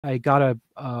I got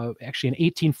actually an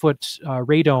 18-foot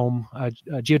radome, a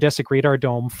geodesic radar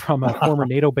dome from a former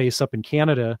NATO base up in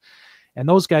Canada, and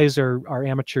those guys are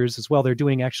amateurs as well. They're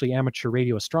doing actually amateur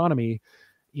radio astronomy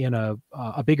in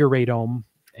a bigger radome,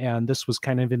 and this was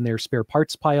kind of in their spare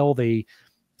parts pile. They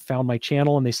found my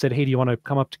channel and they said, "Hey, do you want to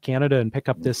come up to Canada and pick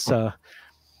up this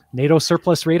NATO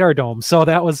surplus radar dome?" So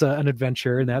that was an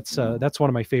adventure, and that's one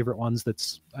of my favorite ones.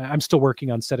 I'm still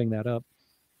working on setting that up.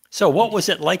 So what was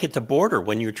it like at the border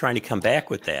when you were trying to come back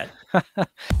with that?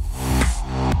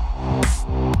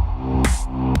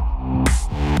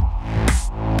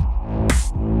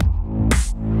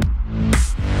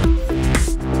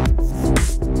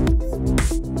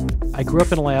 I grew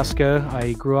up in Alaska.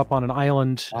 I grew up on an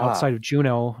island outside of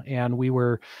Juneau, and we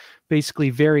were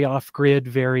basically very off-grid,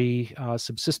 very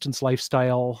subsistence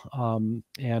lifestyle,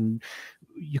 and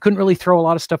you couldn't really throw a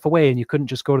lot of stuff away, and you couldn't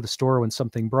just go to the store when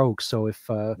something broke. So if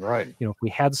if we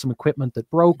had some equipment that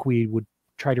broke, we would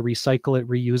try to recycle it,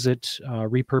 reuse it,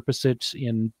 repurpose it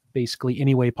in basically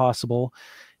any way possible.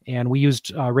 And we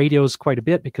used radios quite a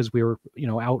bit because we were,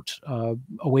 out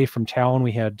away from town.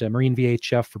 We had marine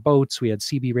VHF for boats. We had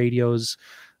CB radios,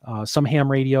 some ham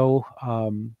radio,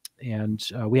 and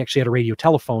we actually had a radio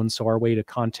telephone. So our way to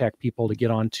contact people to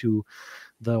get onto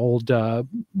the old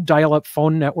dial-up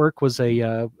phone network was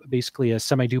basically a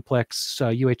semi-duplex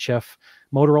UHF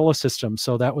Motorola system.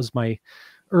 So that was my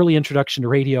early introduction to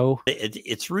radio.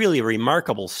 It's really a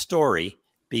remarkable story,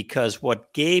 because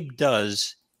what Gabe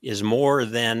does is more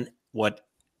than what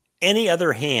any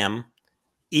other ham,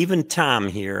 even Tom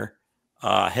here,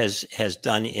 has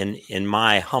done, in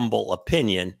my humble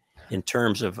opinion, in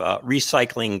terms of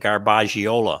recycling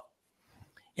garbaggiola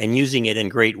and using it in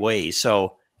great ways.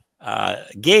 So,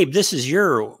 Gabe, this is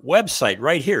your website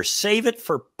right here. Save It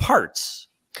for Parts.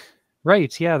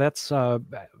 Right. Yeah, that's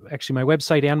actually my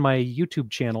website and my YouTube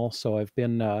channel. So I've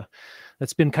been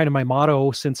that's been kind of my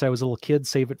motto since I was a little kid: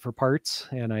 save it for parts.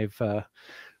 And I've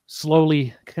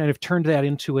slowly kind of turned that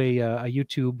into a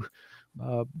YouTube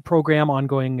program,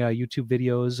 ongoing YouTube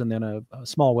videos, and then a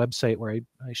small website where I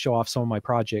show off some of my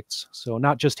projects. So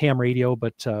not just ham radio,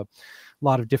 but a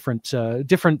lot of different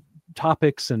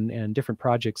topics and different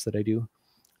projects that I do.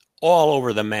 All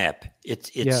over the map.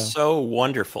 It's so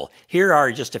wonderful. Here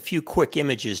are just a few quick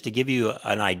images to give you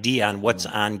an idea on what's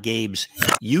on Gabe's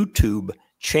YouTube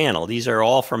channel. These are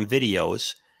all from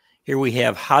videos. Here we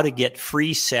have how to get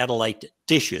free satellite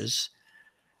dishes.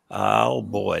 Oh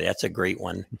boy, that's a great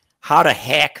one. How to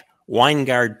hack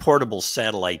Winegard portable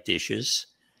satellite dishes.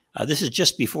 This is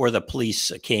just before the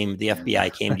police came, the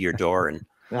FBI came to your door and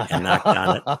knocked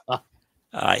on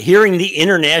it. Hearing the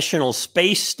International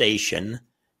Space Station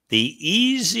the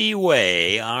easy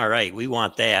way. All right, we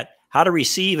want that. How to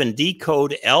receive and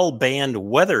decode L-band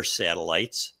weather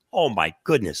satellites. Oh my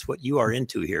goodness, what you are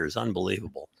into here is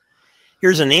unbelievable.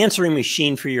 Here's an answering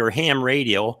machine for your ham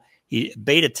radio. He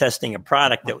beta testing a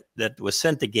product that was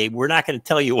sent to Gabe. We're not going to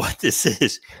tell you what this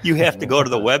is. You have to go to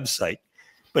the website,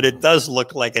 but it does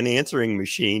look like an answering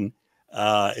machine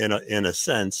in a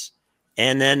sense.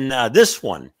 And then this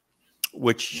one,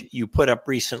 which you put up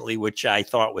recently, which I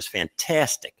thought was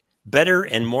fantastic. Better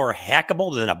and more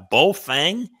hackable than a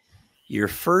Baofeng. Your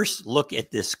first look at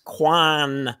this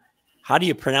Quan. How do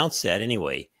you pronounce that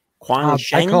anyway? Quan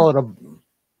Sheng? I call it a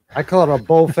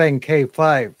Baofeng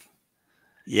K5.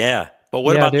 Yeah, but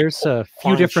what about there's a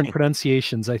few different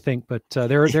pronunciations, I think, but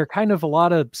there are kind of a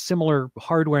lot of similar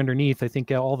hardware underneath. I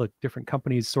think all the different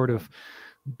companies sort of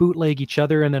bootleg each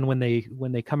other, and then when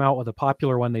they come out with a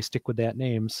popular one, they stick with that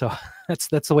name. So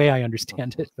that's the way I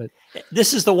understand it. But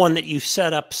this is the one that you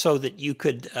set up so that you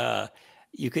could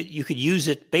use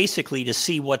it basically to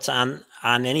see what's on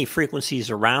any frequencies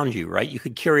around you, right? You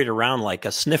could carry it around like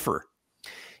a sniffer.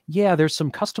 Yeah, there's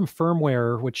some custom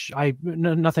firmware, which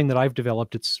nothing that I've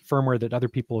developed. It's firmware that other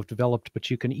people have developed, but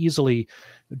you can easily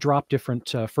drop different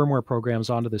firmware programs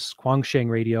onto this Quansheng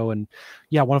radio. And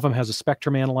yeah, one of them has a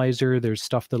spectrum analyzer. There's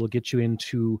stuff that'll get you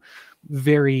into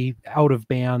very out of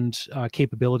band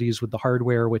capabilities with the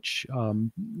hardware, which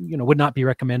would not be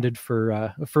recommended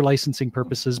for licensing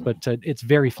purposes, but it's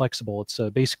very flexible. It's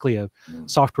basically a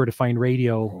software defined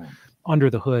radio under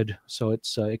the hood, so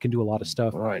it can do a lot of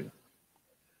stuff. Right.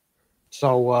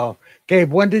 So,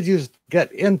 Gabe, when did you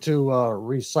get into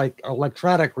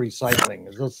electronic recycling?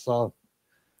 Is this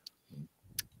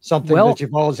something that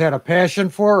you've always had a passion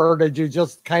for, or did you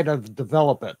just kind of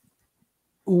develop it?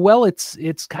 Well,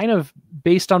 it's kind of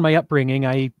based on my upbringing.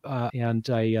 I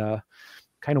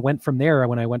kind of went from there.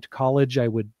 When I went to college, I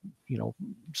would,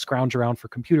 scrounge around for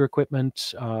computer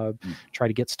equipment, try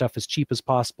to get stuff as cheap as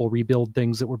possible, rebuild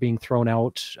things that were being thrown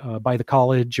out by the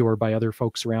college or by other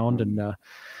folks around. And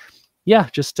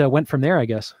just went from there, I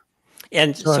guess.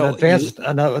 And so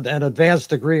an advanced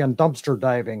degree in dumpster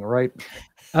diving, right?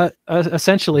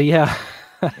 Essentially, yeah.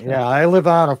 Yeah, I live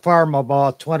on a farm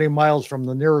about 20 miles from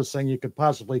the nearest thing you could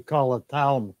possibly call a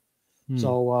town.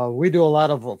 So we do a lot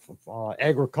of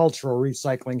agricultural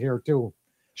recycling here too.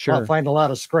 Sure. Find a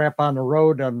lot of scrap on the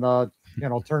road and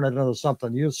turn it into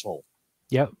something useful.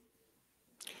 Yep.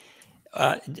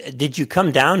 Did you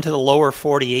come down to the lower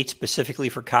 48 specifically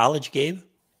for college, Gabe?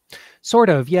 Sort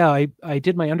of, yeah. I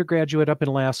did my undergraduate up in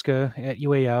Alaska at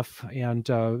UAF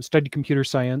and studied computer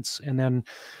science, and then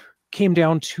came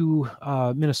down to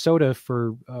Minnesota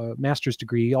for a master's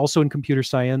degree, also in computer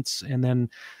science, and then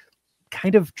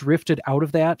kind of drifted out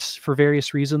of that for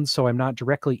various reasons. So I'm not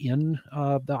directly in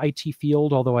the IT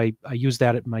field, although I use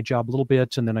that at my job a little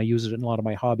bit, and then I use it in a lot of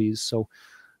my hobbies. So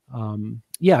I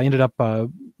ended up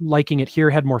liking it here,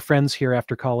 had more friends here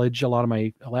after college. A lot of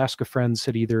my Alaska friends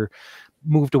had either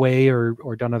moved away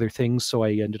or done other things. So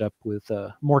I ended up with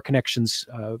more connections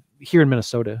here in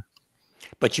Minnesota.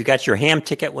 But you got your ham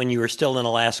ticket when you were still in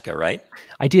Alaska, right?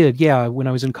 I did, yeah. When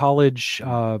I was in college,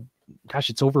 I think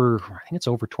it's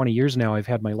over 20 years now I've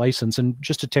had my license, and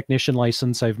just a technician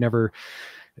license. I've never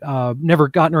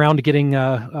gotten around to getting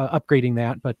upgrading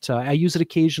that, but I use it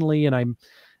occasionally, and I'm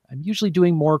usually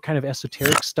doing more kind of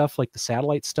esoteric stuff like the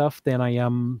satellite stuff than I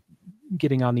am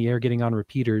getting on the air, getting on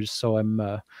repeaters. So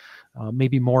I'm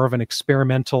maybe more of an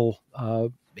experimental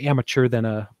amateur than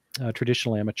a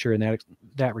traditional amateur in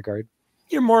that regard.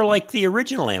 You're more like the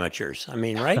original amateurs. I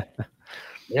mean, right?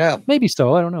 Yeah, maybe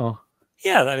so. I don't know.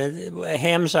 Yeah, I mean,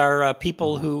 hams are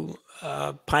people who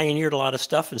pioneered a lot of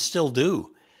stuff and still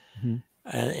do. Mm-hmm.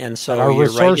 And so are you're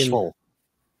resourceful.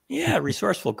 Yeah,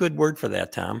 resourceful. Good word for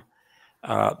that, Tom.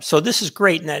 So this is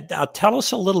great. Now tell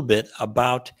us a little bit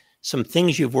about some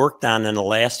things you've worked on in the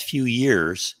last few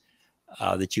years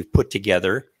that you've put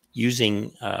together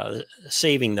using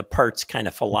saving the parts kind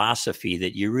of philosophy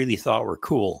that you really thought were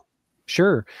cool.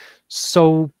 Sure.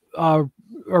 So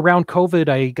around COVID,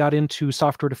 I got into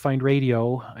software-defined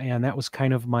radio, and that was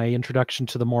kind of my introduction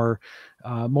to the more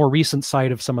recent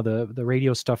side of some of the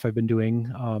radio stuff I've been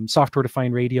doing.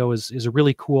 Software-defined radio is a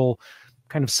really cool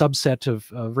kind of subset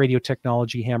of radio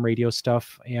technology, ham radio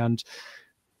stuff, and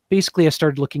basically I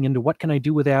started looking into what can I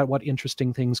do with that, what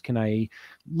interesting things can I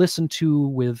listen to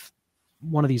with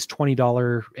one of these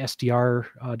 $20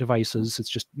 SDR devices. It's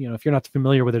just, if you're not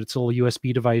familiar with it, it's a little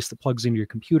USB device that plugs into your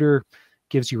computer,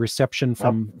 gives you reception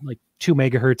from like 2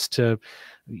 megahertz to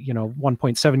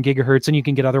 1.7 gigahertz, and you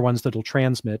can get other ones that'll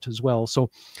transmit as well. So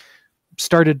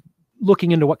started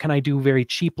looking into what can I do very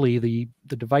cheaply. The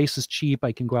device is cheap.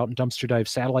 I can go out and dumpster dive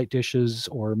satellite dishes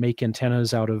or make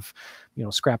antennas out of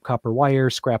scrap copper wire,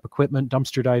 scrap equipment,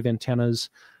 dumpster dive antennas.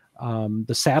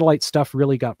 The satellite stuff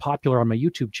really got popular on my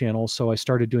YouTube channel, so I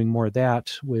started doing more of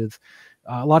that with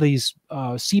a lot of these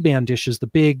C-band dishes, the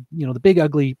big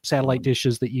ugly satellite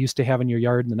dishes that you used to have in your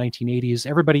yard in the 1980s.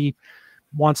 Everybody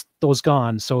wants those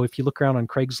gone. So if you look around on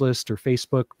Craigslist or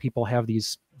Facebook, people have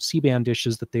these C-band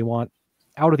dishes that they want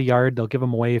out of the yard. They'll give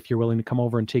them away if you're willing to come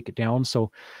over and take it down.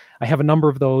 So I have a number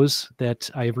of those that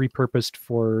I have repurposed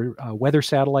for weather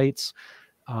satellites,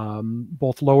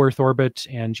 both low Earth orbit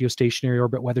and geostationary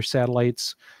orbit weather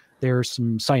satellites. There's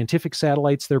some scientific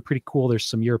satellites. They're pretty cool. There's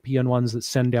some European ones that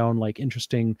send down like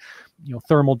interesting,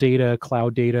 thermal data,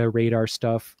 cloud data, radar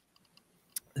stuff.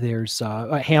 There's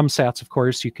ham sats, of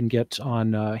course, you can get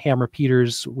on ham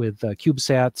repeaters with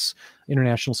CubeSats.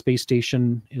 International Space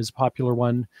Station is a popular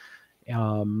one.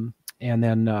 And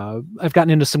then I've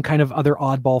gotten into some kind of other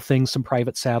oddball things, some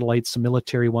private satellites, some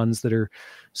military ones that are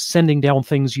sending down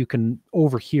things you can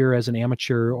overhear as an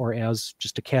amateur or as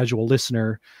just a casual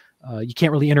listener. You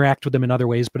can't really interact with them in other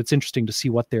ways, but it's interesting to see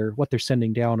what they're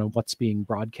sending down and what's being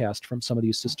broadcast from some of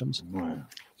these systems.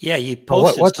 Yeah, you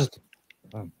posted.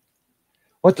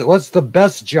 What's the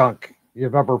best junk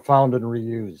you've ever found and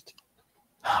reused?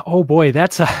 Oh boy,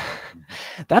 that's a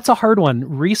hard one.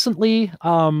 Recently,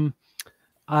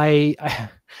 I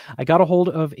got a hold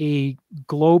of a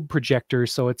globe projector.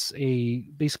 So it's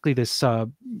basically this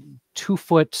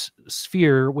 2-foot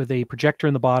sphere with a projector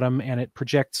in the bottom, and it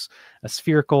projects a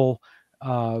spherical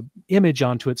image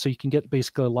onto it. So you can get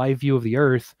basically a live view of the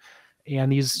Earth.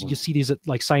 And you see these at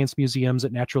like science museums,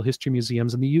 at natural history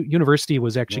museums, and the university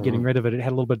was actually getting rid of it. It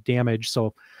had a little bit of damage.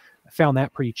 So I found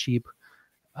that pretty cheap.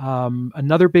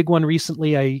 Another big one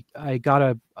recently, I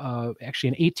got actually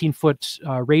an 18-foot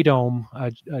radome,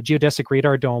 a geodesic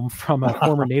radar dome from a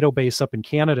former NATO base up in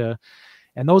Canada,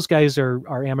 and those guys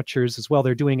are amateurs as well.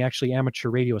 They're doing actually amateur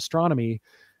radio astronomy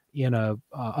in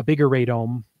a bigger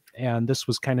radome, and this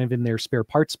was kind of in their spare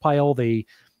parts pile. They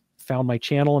found my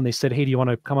channel and they said, "Hey, do you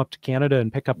want to come up to Canada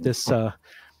and pick up this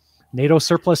NATO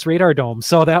surplus radar dome?"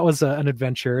 So that was an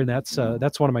adventure, and that's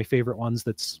one of my favorite ones.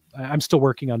 I'm still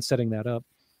working on setting that up.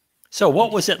 So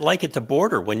what was it like at the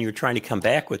border when you were trying to come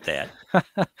back with that?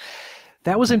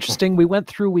 That was interesting.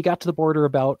 We got to the border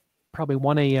about probably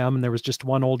 1 a.m. and there was just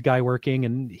one old guy working,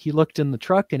 and he looked in the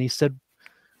truck and he said,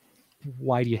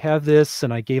 "Why do you have this?"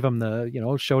 And I gave him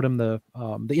showed him the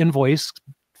invoice,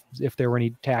 if there were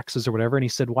any taxes or whatever. And he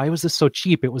said, "Why was this so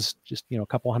cheap?" It was just, a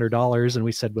couple $100s. And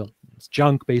we said, "Well, it's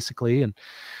junk basically." And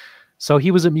so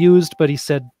he was amused, but he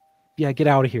said, "Yeah, get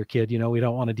out of here, kid. We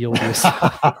don't want to deal with this."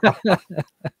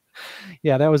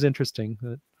 Yeah, that was interesting.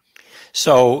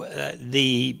 So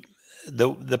the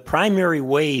primary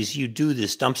ways you do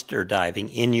this dumpster diving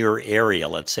in your area,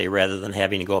 let's say, rather than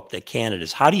having to go up to Canada,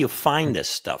 is how do you find this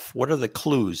stuff? What are the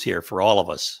clues here for all of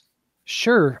us?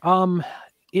 Sure.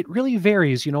 It really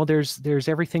varies. There's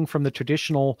everything from the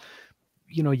traditional,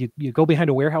 you go behind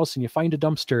a warehouse and you find a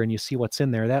dumpster and you see what's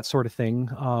in there, that sort of thing,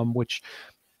 which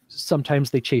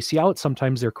sometimes they chase you out.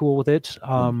 Sometimes they're cool with it.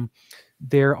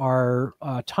 There are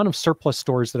a ton of surplus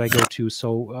stores that I go to.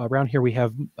 So around here we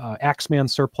have Axeman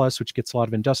Surplus, which gets a lot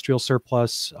of industrial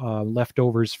surplus,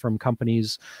 leftovers from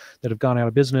companies that have gone out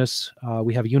of business.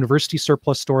 We have a university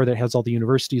surplus store that has all the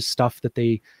university's stuff that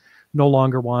they no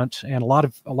longer want, and a lot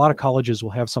of colleges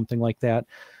will have something like that.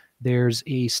 There's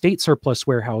a state surplus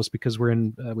warehouse because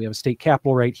we have a state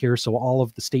capital right here, so all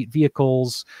of the state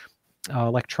vehicles,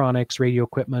 electronics, radio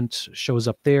equipment shows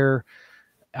up there.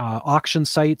 Auction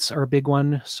sites are a big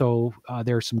one. So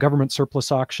there are some government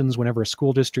surplus auctions whenever a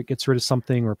school district gets rid of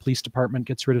something or a police department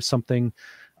gets rid of something.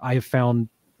 I have found,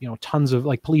 tons of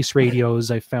like police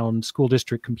radios. I found school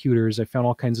district computers. I found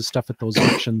all kinds of stuff at those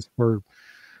auctions for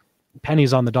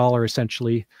pennies on the dollar,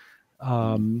 essentially.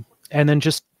 And then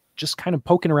just kind of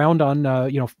poking around on,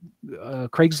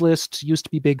 Craigslist used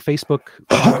to be big. Facebook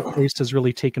Marketplace has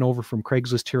really taken over from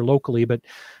Craigslist here locally, but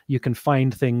you can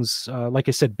find things, like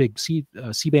I said, big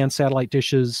C-band satellite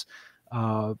dishes,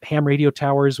 ham radio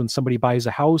towers. When somebody buys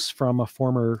a house from a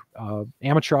former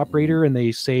amateur operator and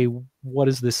they say, "What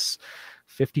is this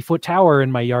 50-foot tower in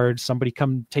my yard? Somebody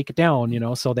come take it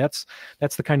down," so that's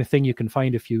the kind of thing you can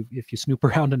find if you snoop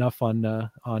around enough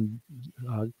on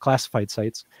classified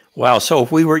sites. Wow. So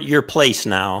if we were at your place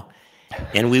now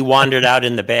and we wandered out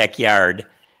in the backyard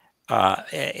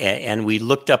and we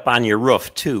looked up on your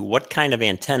roof too, what kind of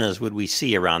antennas would we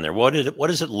see around there? What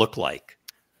does it look like?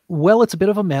 Well, it's a bit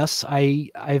of a mess.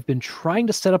 I've been trying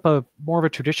to set up more of a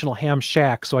traditional ham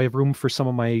shack, so I have room for some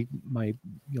of my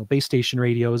base station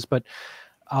radios, but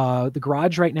the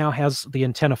garage right now has the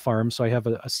antenna farm. So I have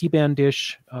a C-band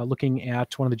dish looking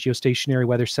at one of the geostationary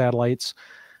weather satellites.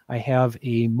 I have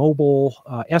a mobile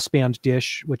S-band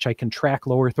dish, which I can track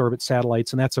low Earth orbit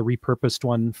satellites, and that's a repurposed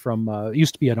one from, it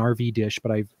used to be an RV dish,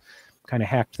 but I've kind of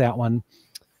hacked that one.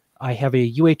 I have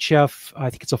a UHF, I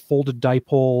think it's a folded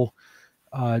dipole,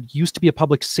 used to be a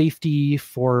public safety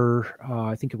for,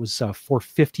 I think it was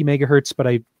 450 megahertz, but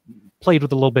I played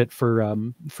with a little bit for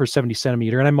 70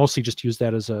 centimeter, and I mostly just use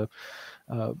that as a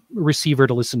receiver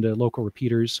to listen to local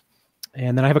repeaters.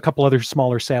 And then I have a couple other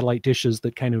smaller satellite dishes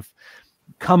that kind of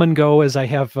come and go as I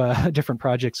have different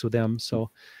projects with them. So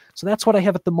that's what I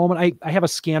have at the moment. I have a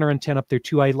scanner antenna up there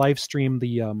too. I live stream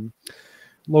the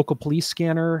local police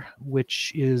scanner,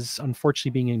 which is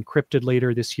unfortunately being encrypted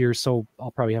later this year. So I'll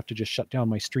probably have to just shut down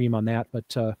my stream on that. But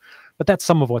that's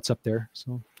some of what's up there.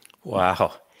 So.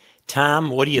 Wow. Tom,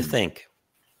 what do you think?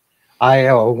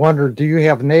 I wonder, do you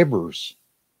have neighbors?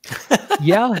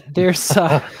 Yeah, there's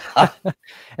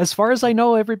as far as I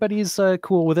know, everybody's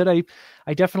cool with it.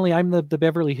 I definitely, I'm the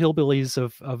Beverly Hillbillies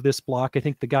of this block. I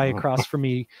think the guy across from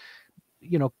me,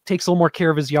 takes a little more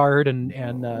care of his yard, and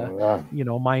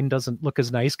mine doesn't look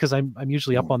as nice because I'm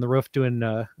usually up on the roof doing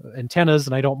antennas,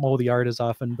 and I don't mow the yard as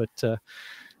often. But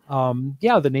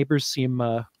yeah, the neighbors seem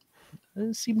to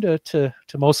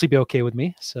mostly be okay with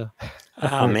me. So,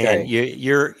 oh man,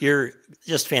 you're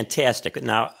just fantastic.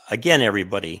 Now, again,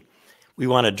 everybody, we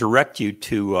want to direct you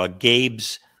to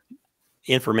Gabe's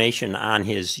information on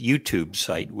his YouTube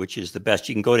site, which is the best.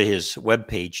 You can go to his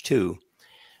webpage too.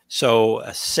 So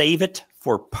Save It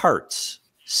for Parts,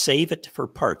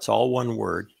 all one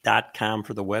word, .com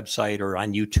for the website, or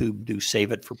on YouTube, do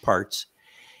Save It for Parts.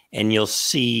 And you'll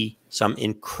see some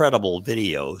incredible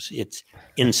videos. It's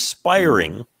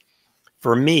inspiring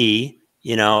for me,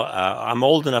 you know, I'm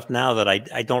old enough now that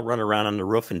I don't run around on the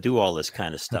roof and do all this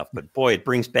kind of stuff. But boy, it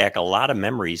brings back a lot of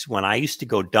memories when I used to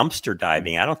go dumpster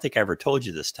diving. I don't think I ever told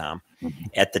you this, Tom,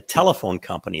 at the telephone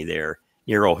company there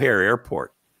near O'Hare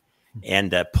Airport,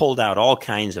 and pulled out all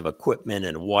kinds of equipment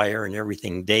and wire and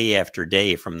everything day after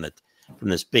day from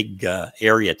this big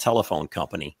area telephone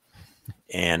company.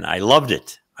 And I loved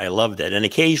it. I loved it. And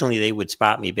occasionally they would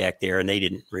spot me back there, and they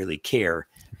didn't really care.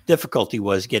 Difficulty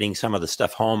was getting some of the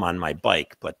stuff home on my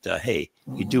bike, but hey,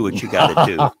 you do what you got to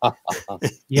do.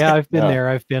 Yeah, I've been there.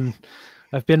 I've been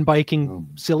biking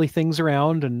silly things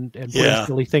around and putting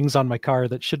silly things on my car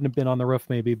that shouldn't have been on the roof,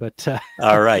 maybe. But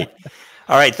all right.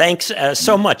 Thanks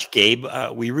so much, Gabe.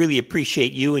 We really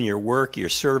appreciate you and your work, your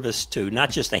service to not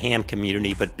just the ham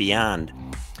community, but beyond.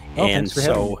 And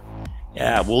so,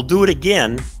 yeah, we'll do it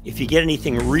again. If you get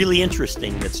anything really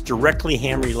interesting that's directly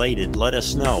ham related, let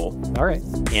us know. All right.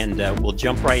 And we'll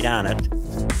jump right on it.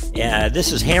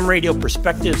 This is Ham Radio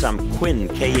Perspectives. I'm Quinn,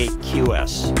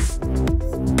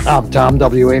 K8QS. I'm Tom,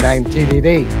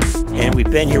 WA9TDD. And we've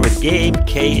been here with Gabe,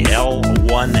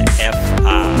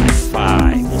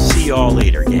 KL1FI5. We'll see you all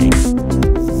later, gang.